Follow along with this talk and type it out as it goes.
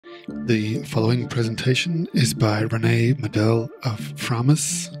The following presentation is by René Medel of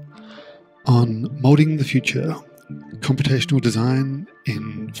Framas on molding the future, computational design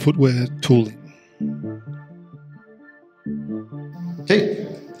in footwear tooling. Okay,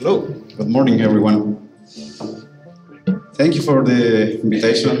 hello, good morning everyone. Thank you for the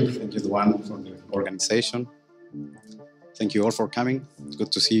invitation, thank you Duan for the organization. Thank you all for coming, it's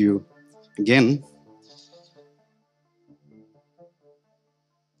good to see you again.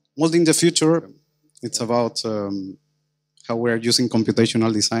 Molding the future, it's about how we're using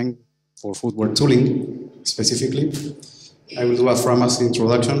computational design for footwear tooling, specifically. I will do a Framas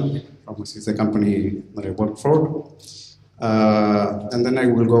introduction. Framas is the company that I work for. And then I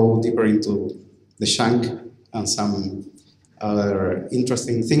will go deeper into the shank and some other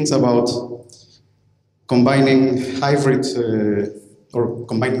interesting things about combining hybrid or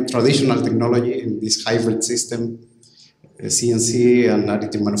combining traditional technology in this hybrid system, CNC and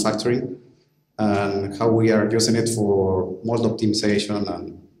additive manufacturing, and how we are using it for mold optimization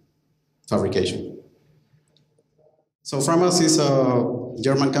and fabrication. So Framas is a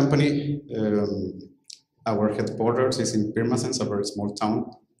German company. Our headquarters is in Pirmasens, a very small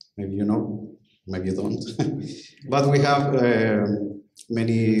town. Maybe you know, maybe you don't. But we have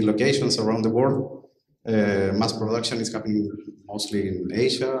many locations around the world. Mass production is happening mostly in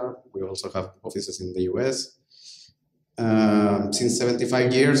Asia. We also have offices in the US. Since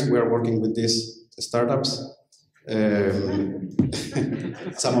 75 years, we are working with these startups.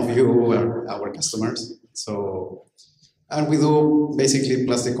 Some of you are our customers. And we do basically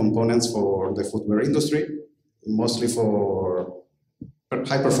plastic components for the footwear industry, mostly for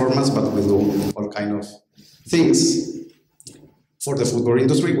high performance, but we do all kind of things. For the footwear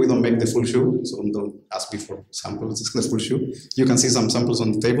industry, we don't make the full shoe, so don't ask me for samples of the full shoe. You can see some samples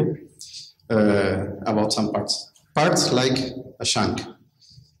on the table about some parts. Parts like a shank.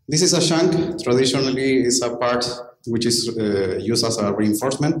 This is a shank. Traditionally, it's a part which is used as a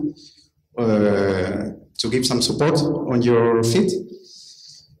reinforcement to give some support on your feet.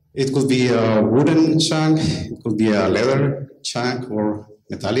 It could be a wooden shank, it could be a leather shank or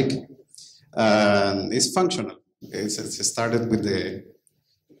metallic. It's functional. It started with the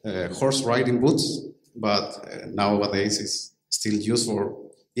horse riding boots, but nowadays it's still used for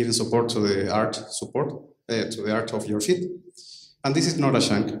giving support to the arch to the arch of your feet. And this is not a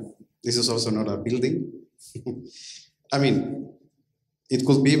shank. This is also not a building. I mean, it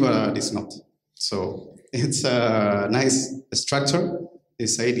could be, but it's not. So it's a nice structure.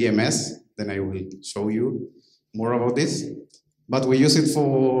 It's ADMS. Then I will show you more about this. But we use it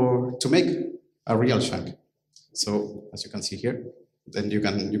to make a real shank. So as you can see here, then you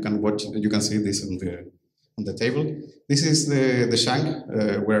can watch. You can see this on the table. This is the shank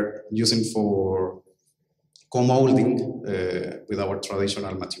we're using for co-molding with our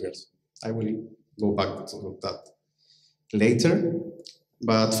traditional materials. I will go back to that later.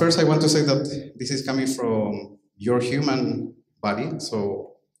 But first I want to say that this is coming from your human body.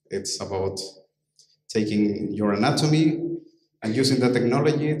 So it's about taking your anatomy and using the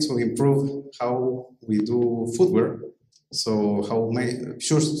technology to improve how we do footwear. So how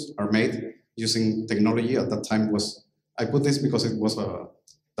shoes are made using technology. At that time I put this because it was a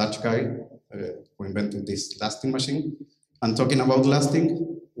Dutch guy who invented this lasting machine. And talking about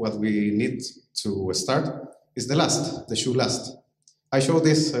lasting, what we need to start is the shoe last. I showed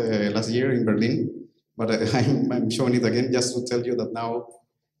this last year in Berlin, but I'm showing it again just to tell you that now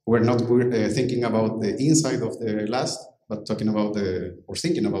we're not thinking about the inside of the last, but thinking about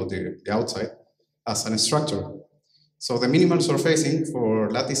the outside as an structure. So the minimal surfacing for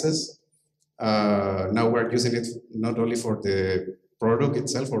lattices, now we're using it not only for the product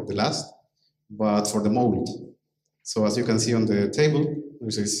itself or the last, but for the mold. So as you can see on the table,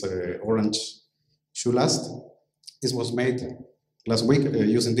 this is orange shoe last. This was made last week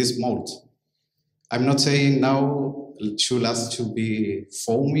using this mold. I'm not saying now shoe last should be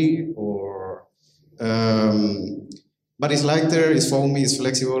foamy or, but it's lighter, it's foamy, it's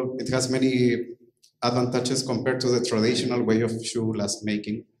flexible. It has many advantages compared to the traditional way of shoe last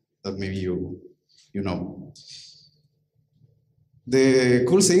making that maybe you know. The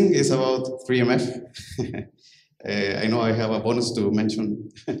cool thing is about 3MF. I know I have a bonus to mention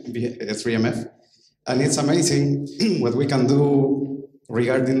 3MF. And it's amazing what we can do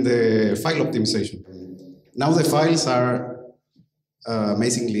regarding the file optimization. Now the files are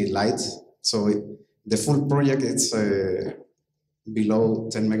amazingly light. So the full project is below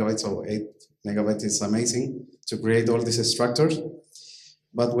 10 megabytes or 8 megabytes. It's amazing to create all these structures.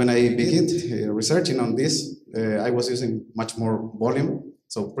 But when I began researching on this, I was using much more volume.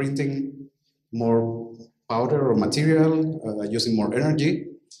 So printing more powder or material, using more energy.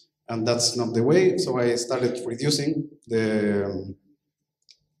 And that's not the way, so I started reducing the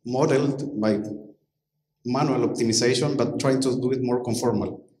model by manual optimization, but trying to do it more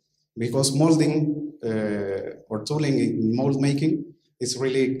conformal. Because molding or tooling in mold making is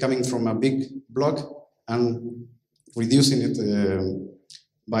really coming from a big block and reducing it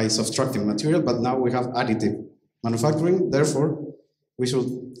by subtracting material, but now we have additive manufacturing, therefore we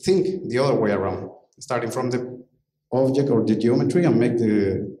should think the other way around, starting from the object or the geometry and make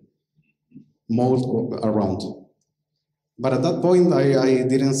the mold around. But at that point, I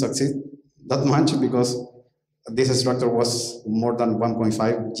didn't succeed that much because this structure was more than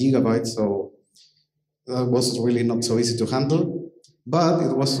 1.5 gigabytes, so that was really not so easy to handle. But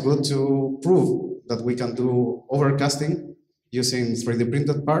it was good to prove that we can do overcasting using 3D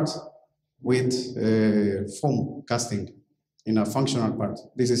printed parts with foam casting in a functional part.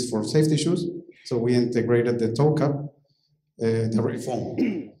 This is for safety shoes, so we integrated the toe cap, the foam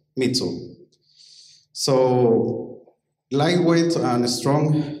midsole. So lightweight and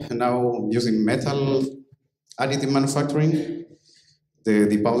strong, and now using metal additive manufacturing. The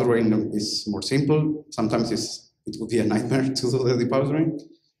depowdering is more simple. Sometimes it would be a nightmare to do the depowdering.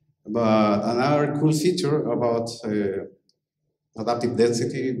 But another cool feature about adaptive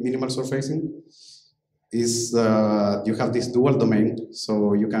density minimal surfacing is that you have this dual domain,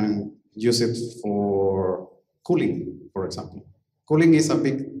 so you can use it for cooling, for example. Cooling is a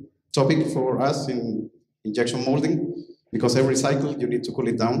big topic for us in injection molding, because every cycle you need to cool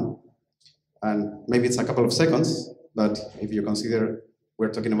it down, and maybe it's a couple of seconds, but if you consider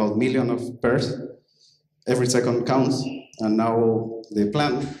we're talking about millions of pairs, every second counts. And now the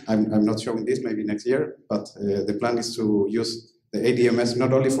plan, I'm not showing this, maybe next year, but the plan is to use the ADMS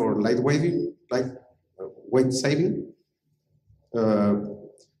not only for weight saving,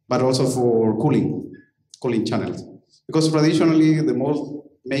 but also for cooling channels. Because traditionally the mold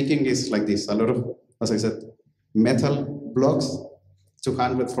making is like this, a lot of, as I said, metal blocks,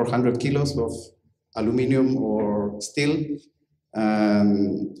 200, 400 kilos of aluminum or steel,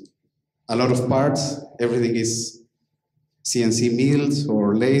 and a lot of parts, everything is CNC milled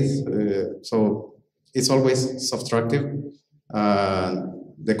or lathe, so it's always subtractive.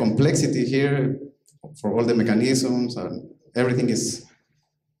 The complexity here for all the mechanisms and everything is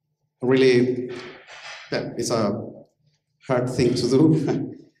really, it's a hard thing to do.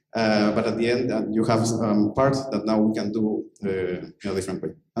 But at the end, you have parts that now we can do in a different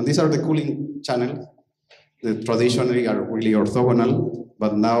way. And these are the cooling channels that traditionally are really orthogonal,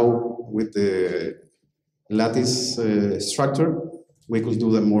 but now with the lattice structure, we could do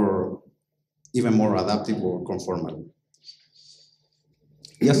them even more adaptive or conformal.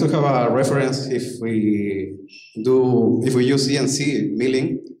 Just to have a reference, if we use CNC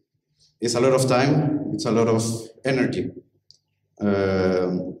milling, it's a lot of time, it's a lot of energy.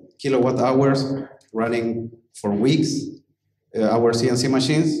 Kilowatt hours running for weeks. Our CNC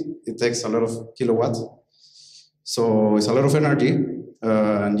machines, it takes a lot of kilowatts. So it's a lot of energy,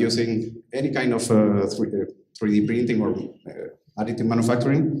 and using any kind of 3D printing or additive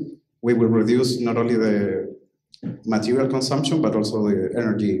manufacturing, we will reduce not only the material consumption, but also the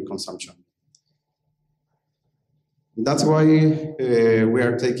energy consumption. That's why we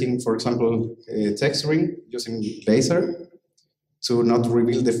are taking, for example, texturing using laser to not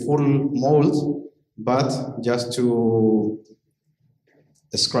reveal the full mold, but just to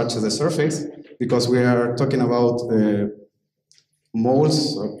scratch the surface, because we are talking about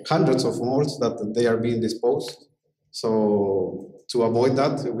molds, hundreds of molds that they are being disposed. So to avoid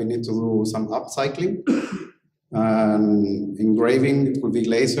that, we need to do some upcycling. And engraving, it could be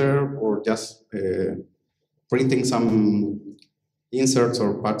laser or just printing some inserts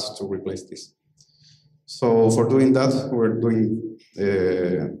or parts to replace this. So for doing that, we're doing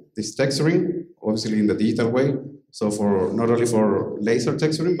this texturing, obviously in the digital way. So for not only for laser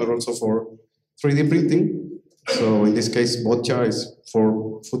texturing, but also for 3D printing. So in this case, Boccia is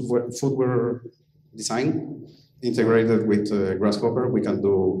for footwear design, integrated with Grasshopper. We can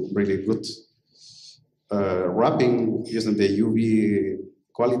do really good wrapping using the UV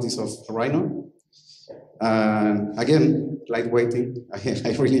qualities of Rhino. And again, lightweighting,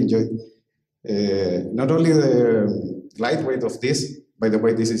 I really enjoyed. Not only the lightweight of this, by the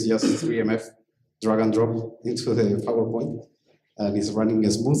way, this is just 3MF drag and drop into the PowerPoint, and it's running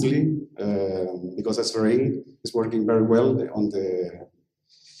smoothly because SRA is working very well on the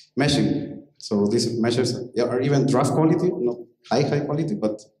meshing. So these meshes are even draft quality, not high quality,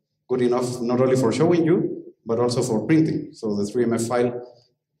 but good enough not only for showing you, but also for printing. So the 3MF file,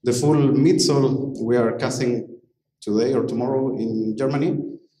 the full midsole we are casting today or tomorrow in Germany,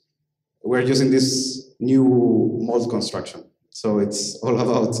 we're using this new mold construction. So it's all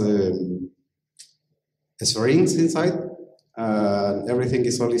about springs inside. Everything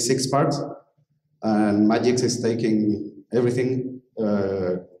is only 6 parts, and Magix is taking everything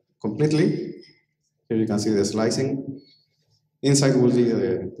completely. Here you can see the slicing. Inside will be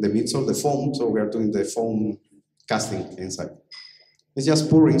the midsole, the foam, so we are doing the foam casting inside. It's just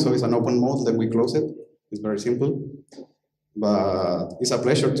pouring, so it's an open mold, then we close it. It's very simple, but it's a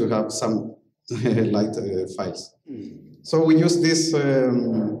pleasure to have some light files. So we used this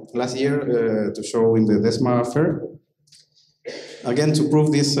last year to show in the DESMA fair. Again, to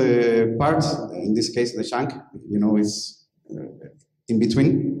prove this part, in this case the shank, is in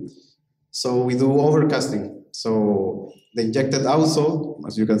between. So we do overcasting. So the injected outsole,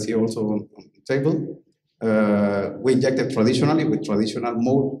 as you can see also on the table, we injected traditionally with traditional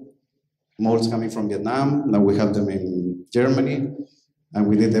molds coming from Vietnam. Now we have them in Germany, and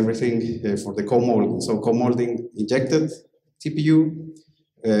we did everything for the co-molding. So co-molding injected TPU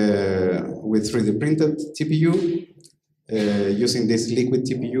with 3D printed TPU, using this liquid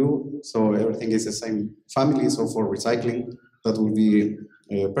TPU, so everything is the same family. So for recycling, that will be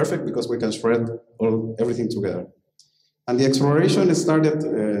perfect because we can shred everything together. And the exploration started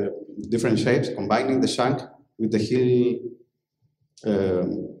different shapes, combining the shank with the heel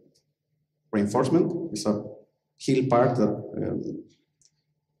reinforcement. It's a heel part that,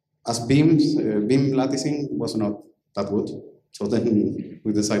 as beams, beam latticing was not that good. So then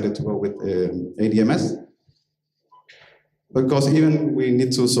we decided to go with ADMS. Because even we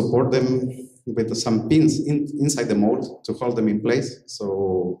need to support them with some pins inside the mold to hold them in place.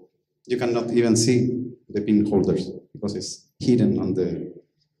 So you cannot even see the pin holders because it's hidden on the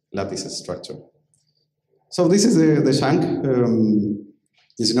lattice structure. So this is the shank.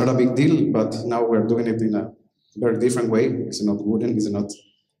 It's not a big deal, but now we're doing it in a very different way. It's not wooden, it's not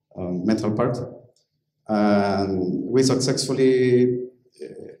metal part. And we successfully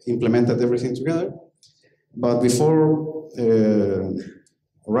implemented everything together. But before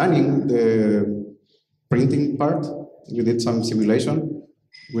running the printing part, we did some simulation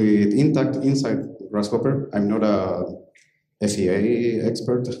with intact inside Grasshopper. I'm not a FEA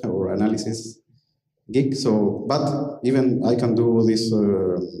expert or analysis geek, but even I can do this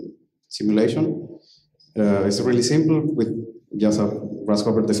simulation. It's really simple with just a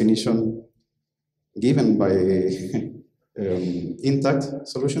Grasshopper definition given by intact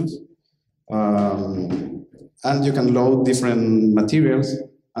solutions. And you can load different materials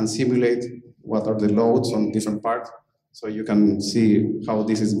and simulate what are the loads on different parts. So you can see how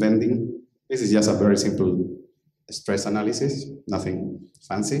this is bending. This is just a very simple stress analysis, nothing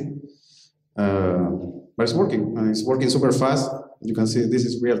fancy. But it's working, and it's working super fast. You can see this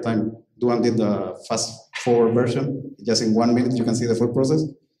is real time. Duan did the fast forward version. Just in 1 minute, you can see the full process.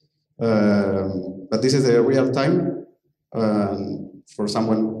 But this is the real time. For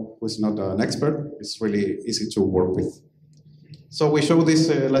someone who's not an expert, it's really easy to work with. So we showed this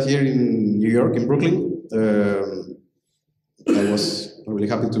last year in New York, in Brooklyn. I was really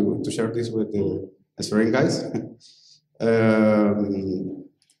happy to share this with the Spherian guys.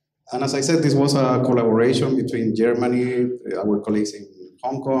 And as I said, this was a collaboration between Germany, our colleagues in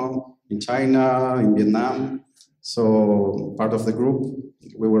Hong Kong, in China, in Vietnam. So part of the group,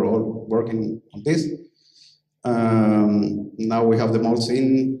 we were all working on this. Now we have the molds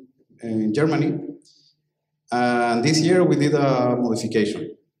in Germany. And this year we did a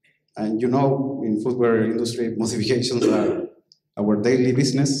modification. And in footwear industry, modifications are our daily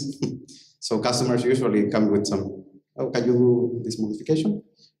business. So customers usually come with some, can you do this modification?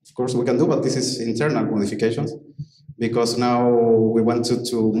 Of course we can do, but this is internal modifications. Because now we wanted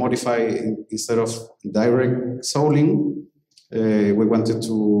to modify, instead of direct soling, we wanted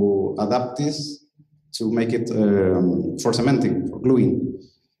to adapt this to make it for cementing, for gluing.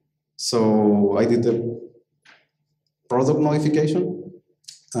 So I did the product modification,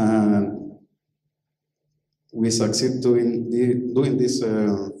 and we succeed doing this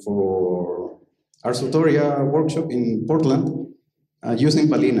for our tutorial workshop in Portland using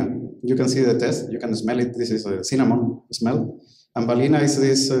Balina. You can see the test, you can smell it. This is a cinnamon smell. And Balina is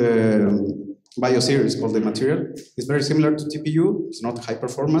this bioseries called the material. It's very similar to TPU. It's not high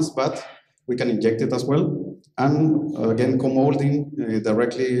performance, but we can inject it as well. And again, co-molding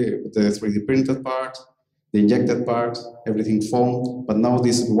directly with the 3D printed part, the injected part, everything foam. But now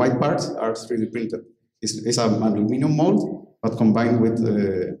these white parts are 3D printed. It's an aluminum mold, but combined with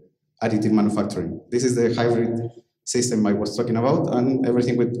additive manufacturing. This is the hybrid system I was talking about, and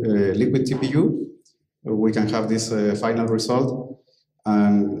everything with liquid TPU. We can have this final result.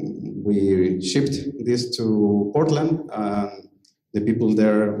 And we shipped this to Portland, and the people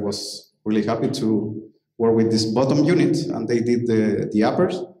there was really happy to work with this bottom unit, and they did the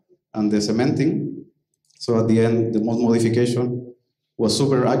uppers and the cementing. So at the end, the mold modification was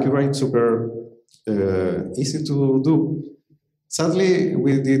super accurate, super easy to do. Sadly,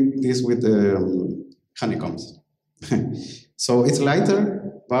 we did this with honeycombs. So it's lighter,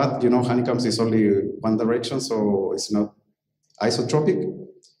 but honeycombs is only one direction, so it's not isotropic.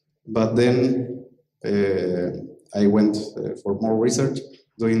 But then I went for more research,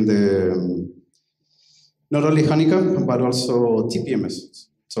 doing not only honeycomb, but also TPMS.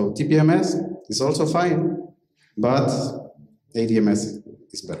 So TPMS is also fine, but ADMS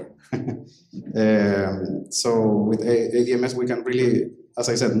is better. So with ADMS, we can really, as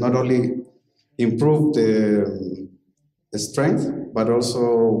I said, not only improve the strength, but also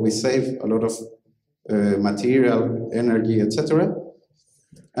we save a lot of material, energy, etc.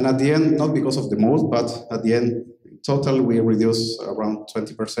 And at the end, not because of the mold, but at the end, total, we reduce around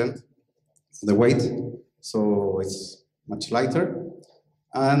 20% the weight. So it's much lighter.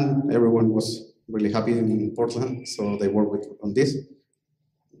 And everyone was really happy in Portland, so they worked on this.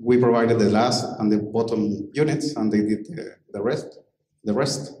 We provided the last and the bottom units, and they did the rest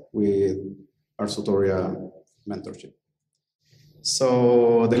with our Tutoria mentorship.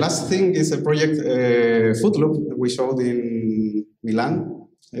 So the last thing is a project, Footloop, we showed in Milan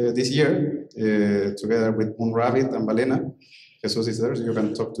this year, together with Moon Rabbit and Balena. Jesus is there, so you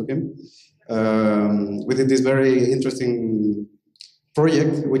can talk to him. We did this very interesting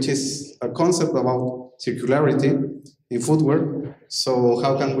project, which is a concept about circularity in footwear. So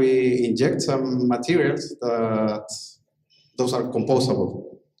how can we inject some materials that those are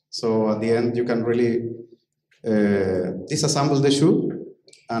composable? So at the end, you can really disassemble the shoe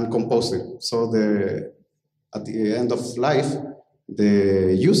and compose it. So at the end of life,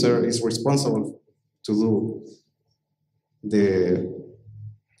 the user is responsible to do the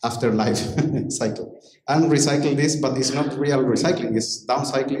afterlife cycle and recycle this, but it's not real recycling, it's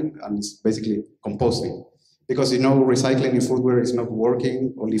downcycling, and it's basically composting. Because recycling in footwear is not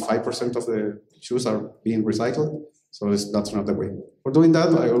working, only 5% of the shoes are being recycled, so that's not the way. For doing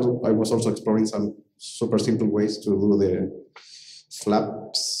that, I was also exploring some super simple ways to do the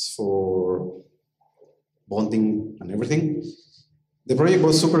flaps for bonding and everything. The project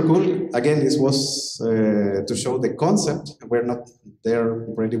was super cool. Again, this was to show the concept. We're not there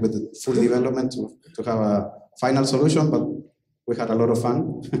ready with the full development to have a final solution, but we had a lot of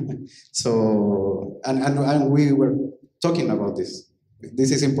fun. So, and we were talking about this.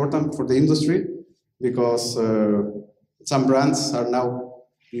 This is important for the industry because some brands are now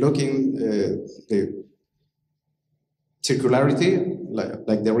looking the circularity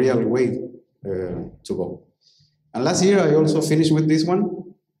like the real way to go. And last year I also finished with this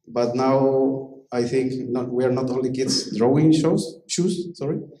one, but now I think we are not only kids drawing shoes,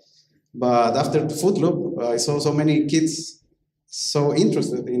 but after Footloop, I saw so many kids so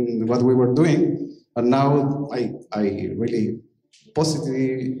interested in what we were doing, and now I really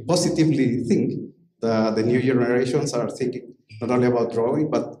positively think that the new generations are thinking not only about drawing,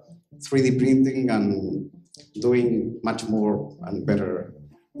 but 3D printing and doing much more and better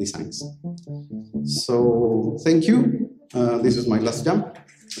designs. So thank you. This is my last jump.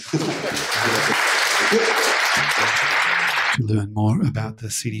 To learn more about the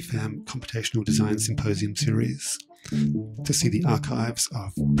CDFAM Computational Design Symposium series, to see the archives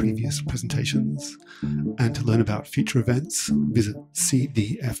of previous presentations, and to learn about future events, visit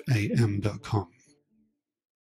cdfam.com.